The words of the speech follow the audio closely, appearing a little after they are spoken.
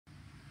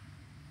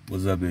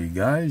What's up there, you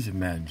guys? Your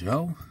man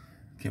Joe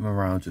came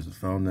around just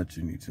found that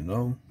you need to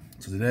know.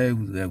 So today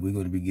we're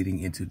going to be getting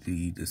into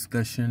the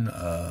discussion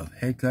of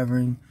head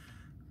covering.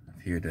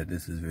 I hear that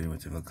this is very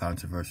much of a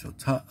controversial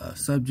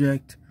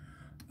subject.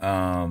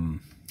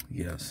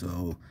 Yeah,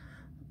 so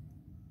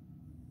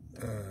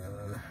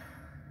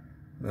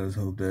let's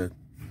hope that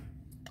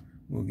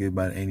we'll get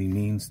by any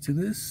means to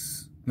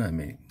this. Not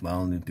me, but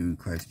only through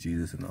Christ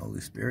Jesus and the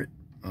Holy Spirit.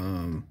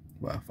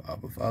 By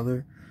Abba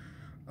Father.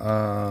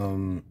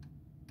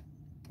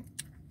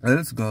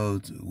 Let's go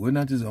to, we're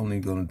not just only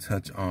going to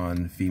touch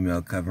on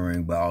female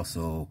covering, but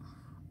also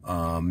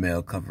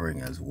male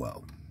covering as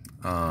well.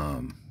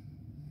 I'll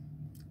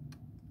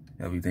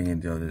be thinking,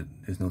 Joe, that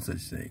there's no such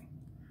thing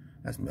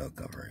as male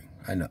covering.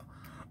 I know.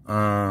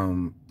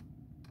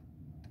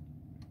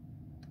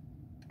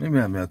 Maybe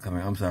not male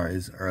covering. I'm sorry,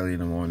 it's early in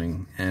the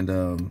morning. And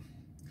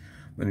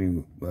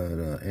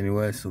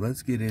anyway, so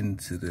let's get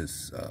into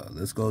this.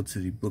 Let's go to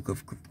the book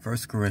of 1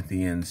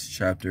 Corinthians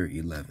chapter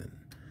 11.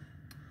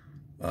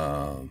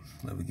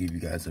 Let me give you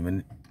guys a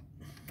minute.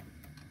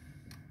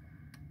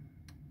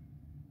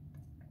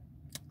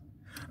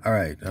 All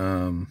right.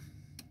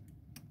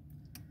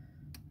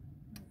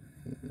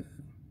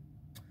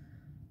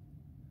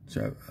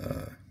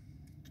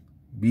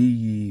 Be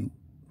ye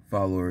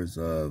followers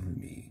of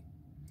me,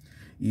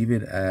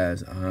 even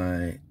as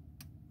I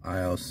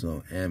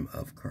also am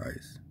of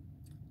Christ.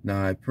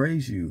 Now I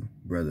praise you,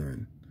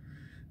 brethren,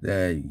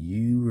 that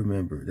ye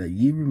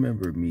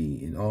remember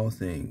me in all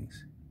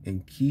things,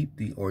 and keep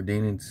the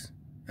ordinance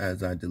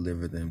as I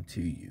deliver them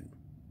to you.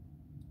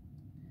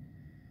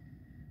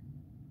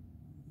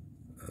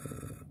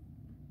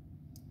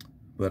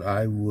 But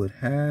I would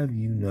have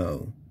you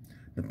know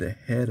that the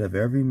head of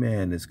every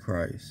man is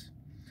Christ,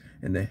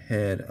 and the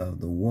head of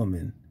the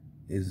woman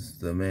is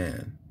the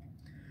man,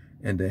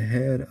 and the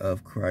head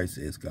of Christ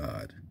is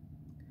God.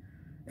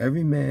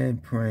 Every man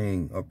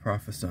praying or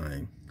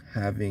prophesying,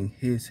 having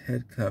his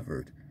head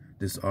covered,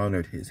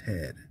 dishonored his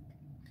head.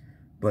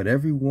 But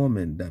every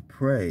woman that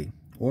pray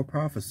or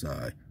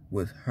prophesy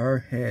with her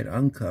head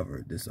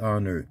uncovered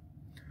dishonored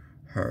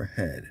her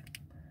head.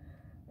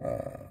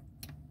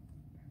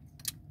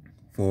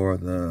 For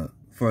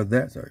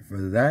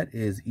that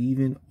is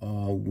even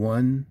all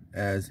one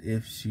as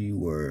if she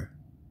were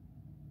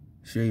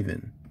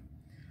shaven.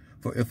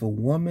 For if a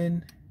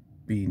woman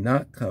be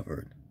not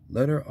covered,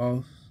 let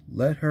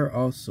her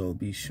also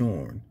be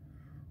shorn.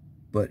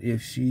 But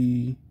if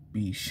she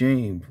be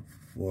shamed,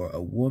 for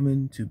a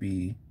woman to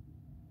be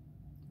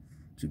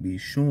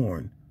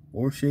shorn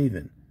or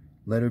shaven,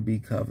 let her be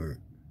covered.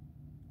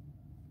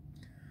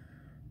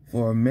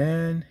 For a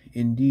man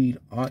indeed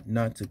ought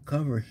not to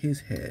cover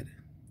his head,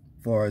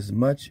 for as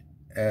much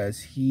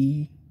as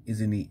he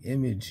is in the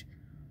image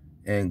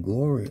and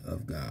glory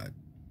of God,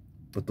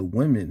 but the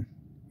woman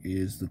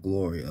is the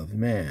glory of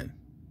man.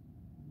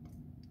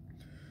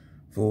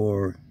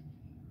 For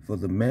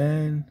the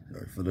man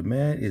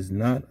is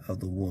not of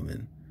the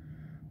woman,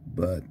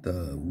 but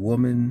the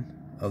woman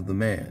of the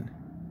man.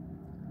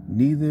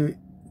 Neither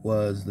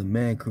was the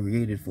man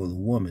created for the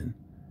woman,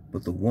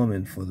 but the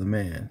woman for the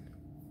man.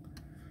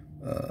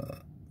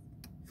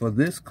 For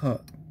this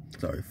cause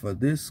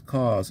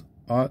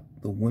ought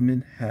the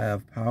woman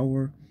have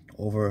power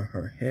over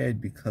her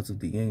head because of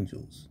the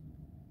angels.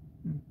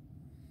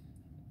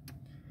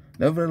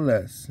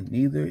 Nevertheless,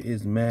 neither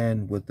is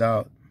man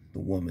without the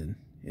woman,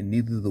 and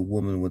neither the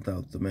woman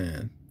without the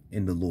man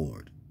in the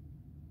Lord.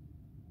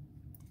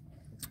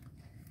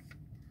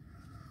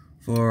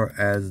 For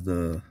as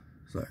the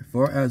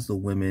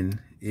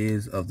woman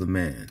is of the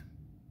man,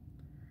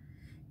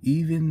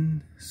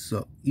 even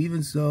so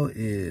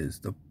is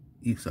the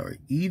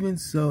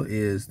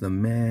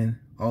man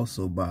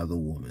also by the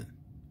woman.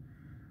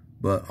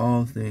 But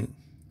all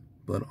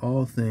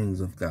things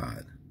of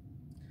God.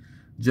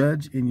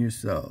 Judge in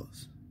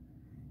yourselves.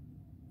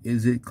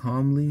 Is it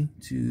comely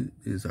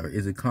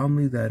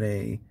that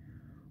a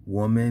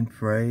woman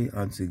pray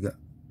unto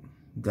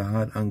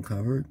God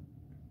uncovered?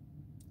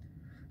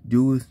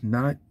 Doeth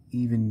not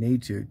even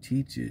nature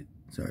teach it?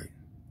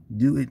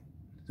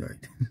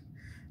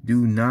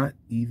 Do not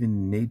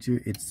even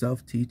nature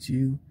itself teach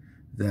you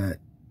that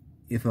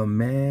if a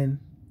man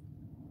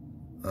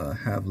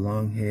have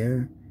long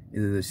hair,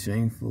 it is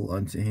shameful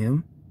unto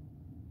him?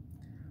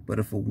 But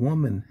if a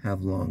woman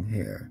have long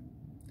hair,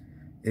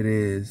 it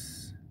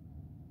is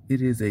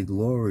a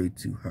glory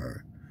to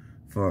her,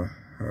 for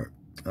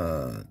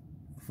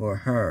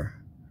her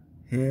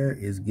hair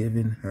is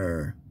given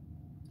her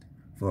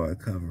for a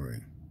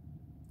covering.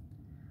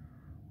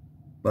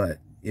 But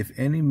if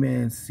any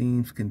man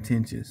seems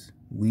contentious,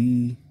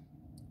 we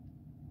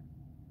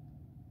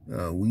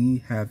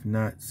have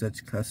not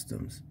such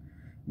customs,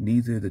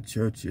 neither the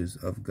churches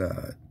of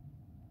God.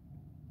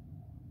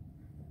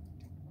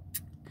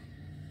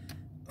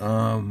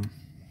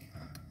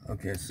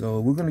 Okay, so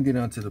we're going to get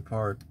onto the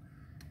part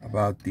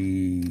about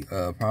the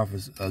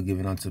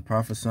giving unto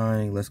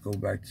prophesying. Let's go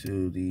back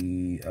to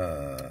the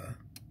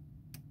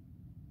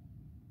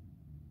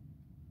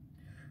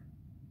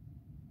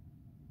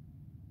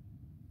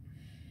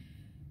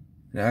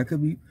Now I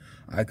could be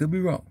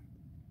wrong,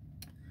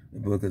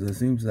 because it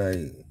seems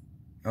like,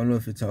 I don't know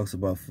if it talks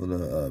about for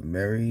the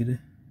married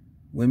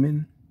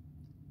women,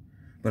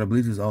 but I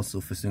believe it's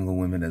also for single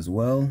women as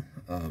well,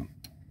 and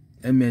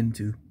men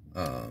too.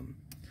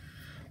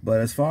 But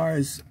as far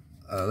as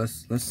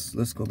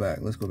let's go back.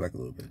 Let's go back a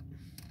little bit.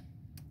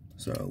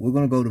 So we're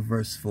gonna go to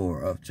verse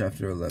 4 of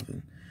chapter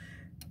 11.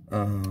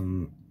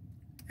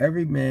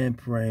 Every man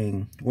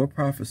praying or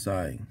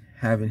prophesying,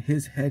 having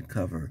his head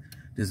covered,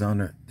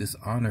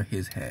 dishonor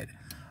his head.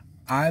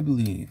 I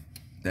believe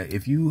that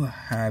if you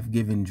have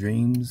given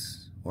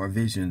dreams or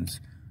visions,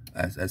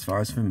 as far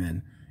as for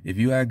men, if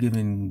you are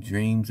given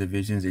dreams or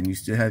visions and you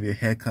still have your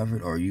head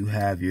covered, or you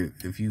have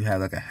if you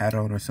have like a hat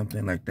on or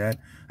something like that,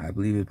 I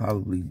believe it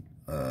probably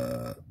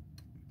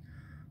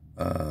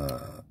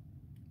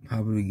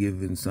probably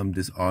given some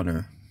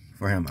dishonor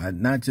for him.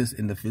 Not just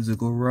in the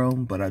physical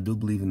realm, but I do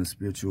believe in the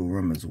spiritual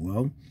realm as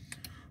well.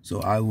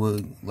 So I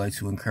would like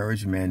to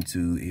encourage men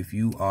to, if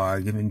you are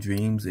given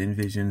dreams and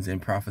visions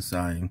and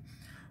prophesying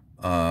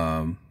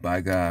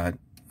by God,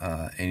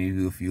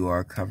 and if you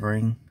are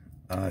covering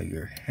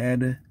your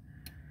head,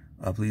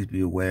 please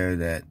be aware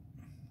that,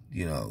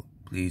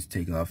 please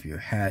take off your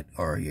hat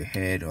or your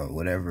head or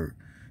whatever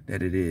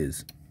that it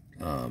is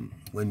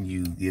when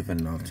you give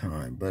enough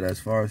time. But as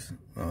far as,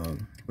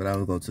 but I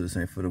will go to the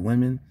same for the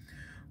women.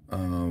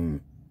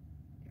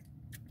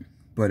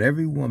 But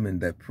every woman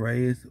that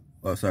prayeth,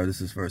 oh, sorry,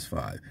 this is verse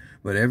 5.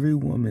 But every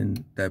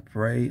woman that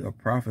pray or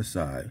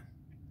prophesy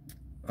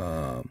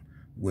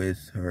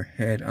with her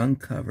head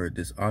uncovered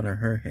dishonor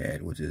her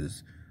head, which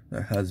is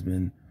her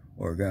husband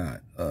or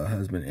God,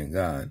 husband and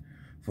God,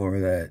 for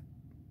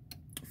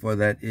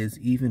that is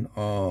even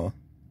all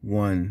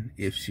one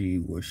if she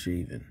were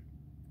shaven.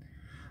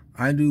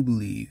 I do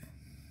believe,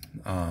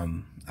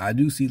 I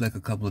do see like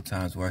a couple of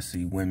times where I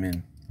see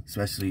women,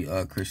 especially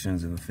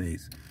Christians in the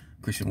faith,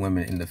 Christian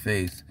women in the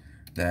faith,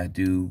 that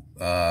do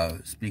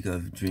speak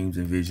of dreams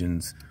and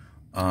visions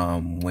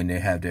when they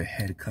have their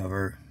head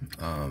covered.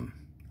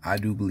 I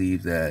do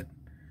believe that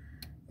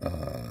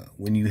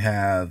when you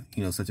have,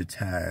 such a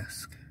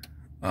task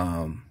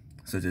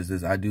such as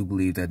this, I do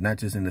believe that not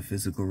just in the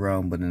physical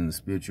realm, but in the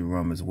spiritual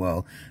realm as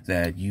well,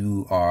 that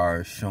you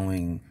are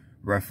showing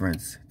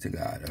reference to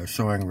God or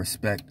showing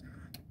respect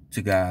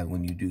to God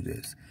when you do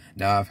this.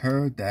 Now, I've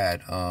heard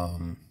that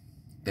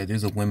that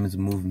there's a women's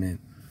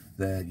movement,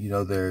 that,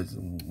 there's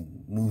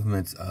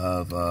movements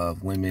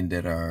of women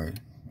that are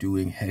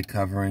doing head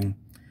covering.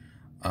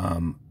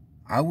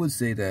 I would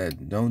say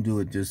that don't do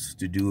it just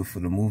to do it for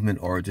the movement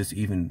or just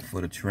even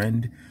for the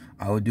trend.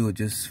 I would do it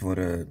just for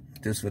the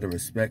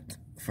respect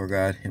for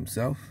God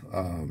himself.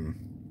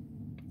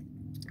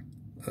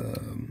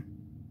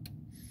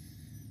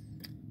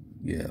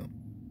 Yeah,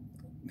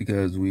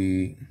 because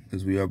we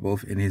are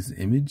both in his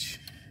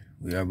image.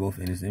 We are both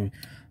in his image.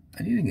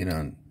 I need to get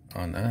on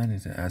I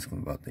need to ask him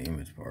about the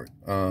image part.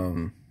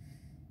 I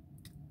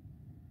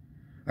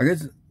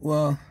guess,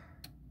 well,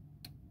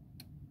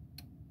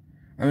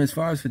 I mean, as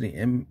far as for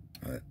in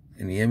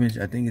the image,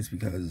 I think it's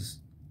because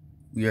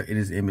we are in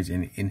his image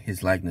and in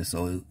his likeness.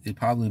 So it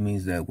probably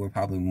means that we're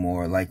probably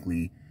more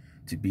likely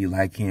to be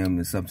like him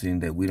in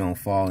something that we don't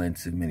fall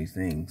into many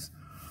things.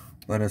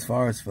 But as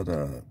far as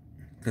for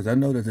because I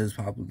know that there's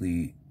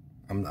probably,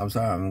 I'm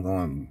sorry,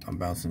 I'm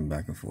bouncing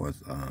back and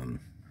forth.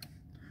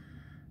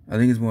 I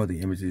think it's more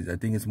the images. I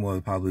think it's more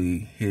probably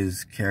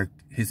his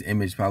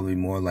image, probably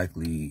more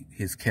likely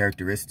his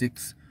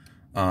characteristics.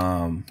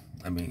 I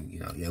mean,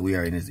 yeah, we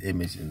are in his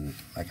image and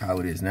like how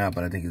it is now,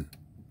 but I think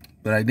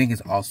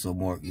it's also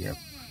more, yeah,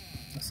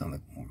 I sound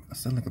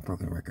like a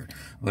broken record,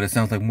 but it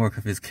sounds like more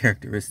of his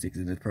characteristics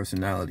and his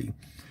personality.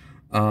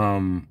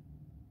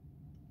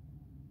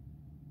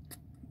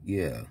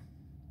 Yeah.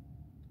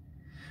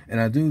 And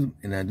I do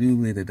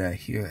believe that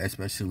here,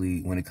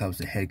 especially when it comes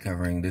to head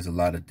covering, there's a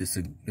lot of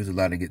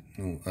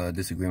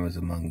disagreements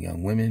among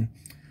young women.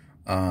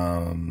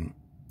 I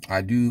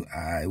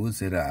would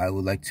say that I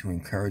would like to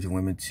encourage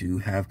women to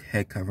have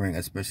head covering,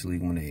 especially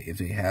if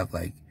they have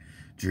like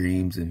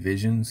dreams and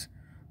visions.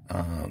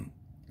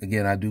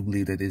 Again, I do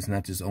believe that it's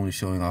not just only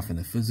showing off in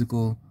the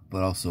physical,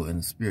 but also in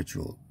the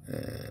spiritual.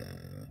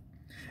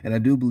 And I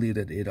do believe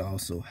that it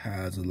also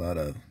has a lot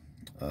of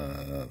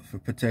for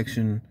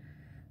protection.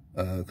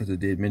 Because it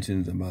did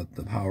mention about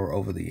the power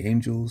over the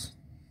angels.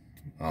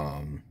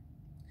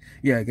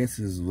 Yeah, I guess this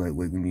is like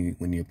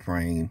when you're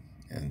praying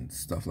and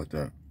stuff like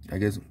that. I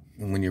guess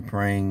when you're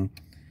praying,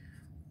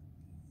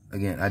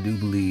 again, I do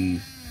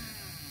believe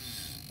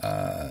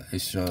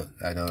it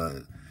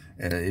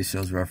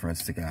shows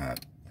reference to God.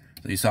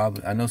 So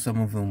I know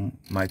some of them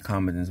might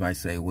comment and might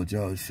say, well,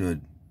 Joe,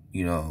 should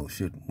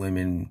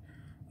women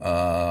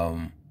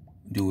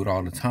do it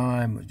all the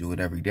time or do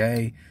it every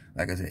day?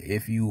 Like I said,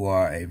 if you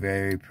are a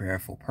very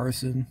prayerful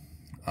person,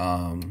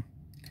 if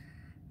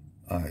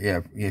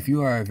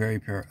you are a very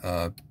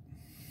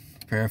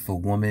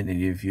prayerful woman,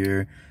 and if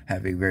you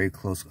have a very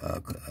close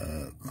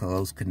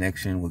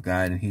connection with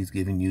God, and he's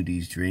giving you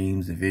these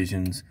dreams and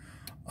visions,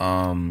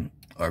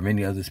 or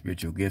many other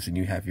spiritual gifts, and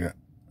you have your,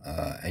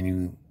 and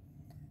you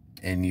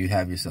and you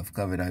have yourself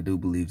covered, I do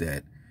believe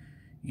that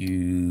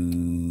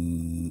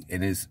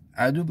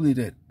I do believe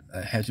that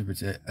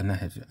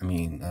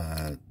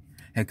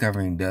head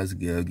covering does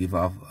give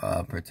off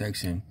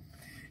protection.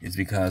 It's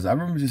because I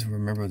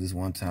remember this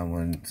one time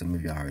when some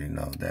of y'all already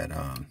know that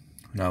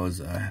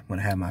when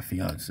I had my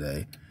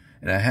fiance,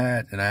 and I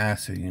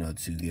asked her,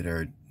 to get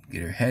her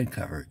head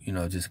covered,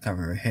 just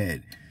cover her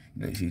head.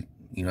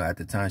 At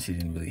the time she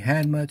didn't really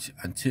had much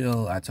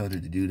until I told her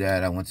to do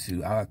that.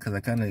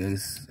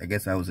 Because I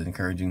guess I was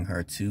encouraging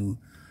her to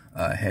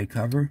head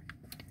cover,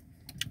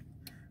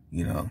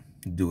 do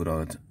it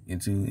all the time,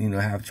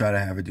 try to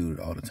have her do it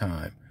all the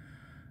time.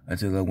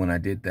 Until when I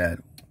did that,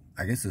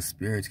 I guess the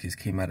spirits just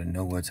came out of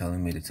nowhere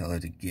telling me to tell her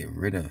to get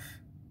rid of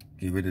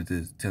the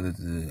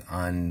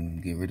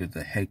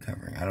head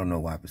covering. I don't know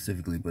why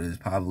specifically, but it's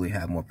probably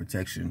have more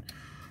protection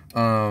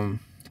for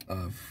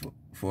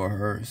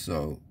her.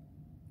 So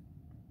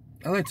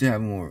I like to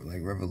have more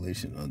like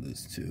revelation on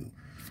this too.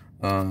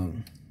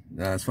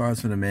 As far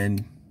as for the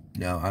men,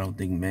 no, I don't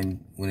think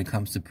men, when it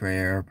comes to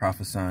prayer,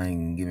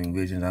 prophesying, and giving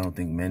visions, I don't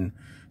think men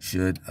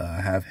should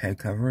have head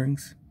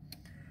coverings,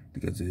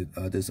 because it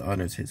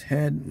dishonors his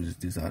head, which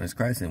dishonors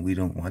Christ, and we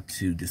don't want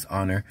to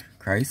dishonor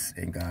Christ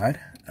and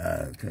God,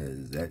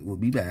 because that would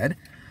be bad.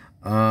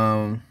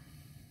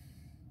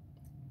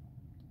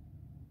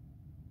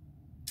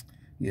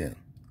 Yeah,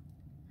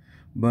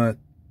 but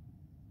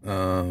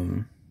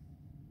I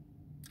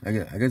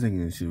guess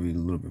I should read a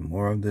little bit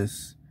more of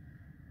this.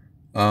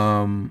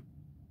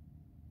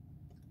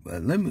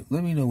 But let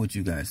me know what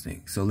you guys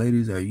think. So,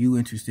 ladies, are you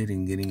interested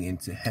in getting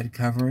into head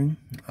covering?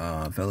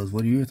 Fellas,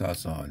 what are your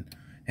thoughts on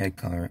head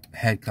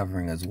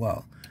covering as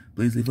well?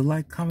 Please leave a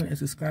like, comment, and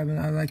subscribe, and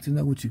I'd like to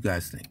know what you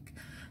guys think.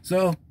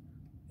 So,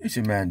 it's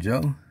your man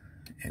Joe,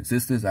 and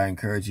sisters, I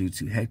encourage you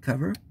to head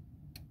cover.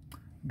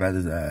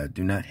 Brothers,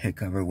 do not head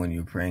cover when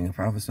you're praying and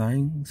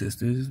prophesying.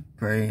 Sisters,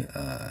 pray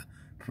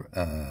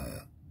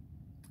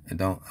and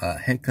don't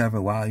head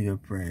cover while you're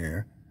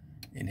prayer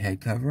and head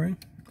covering.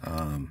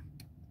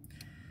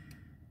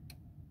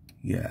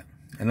 Yeah,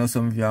 I know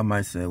some of y'all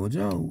might say, well,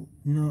 Joe,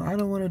 I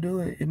don't want to do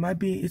it.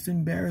 It's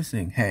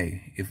embarrassing.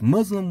 Hey, if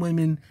Muslim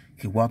women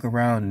can walk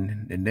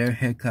around in their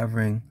head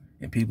covering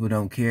and people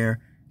don't care,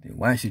 then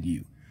why should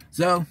you?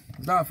 So,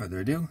 without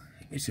further ado,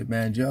 it's your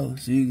man Joe.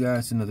 See you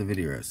guys in another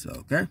video or so,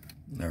 okay?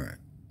 All right.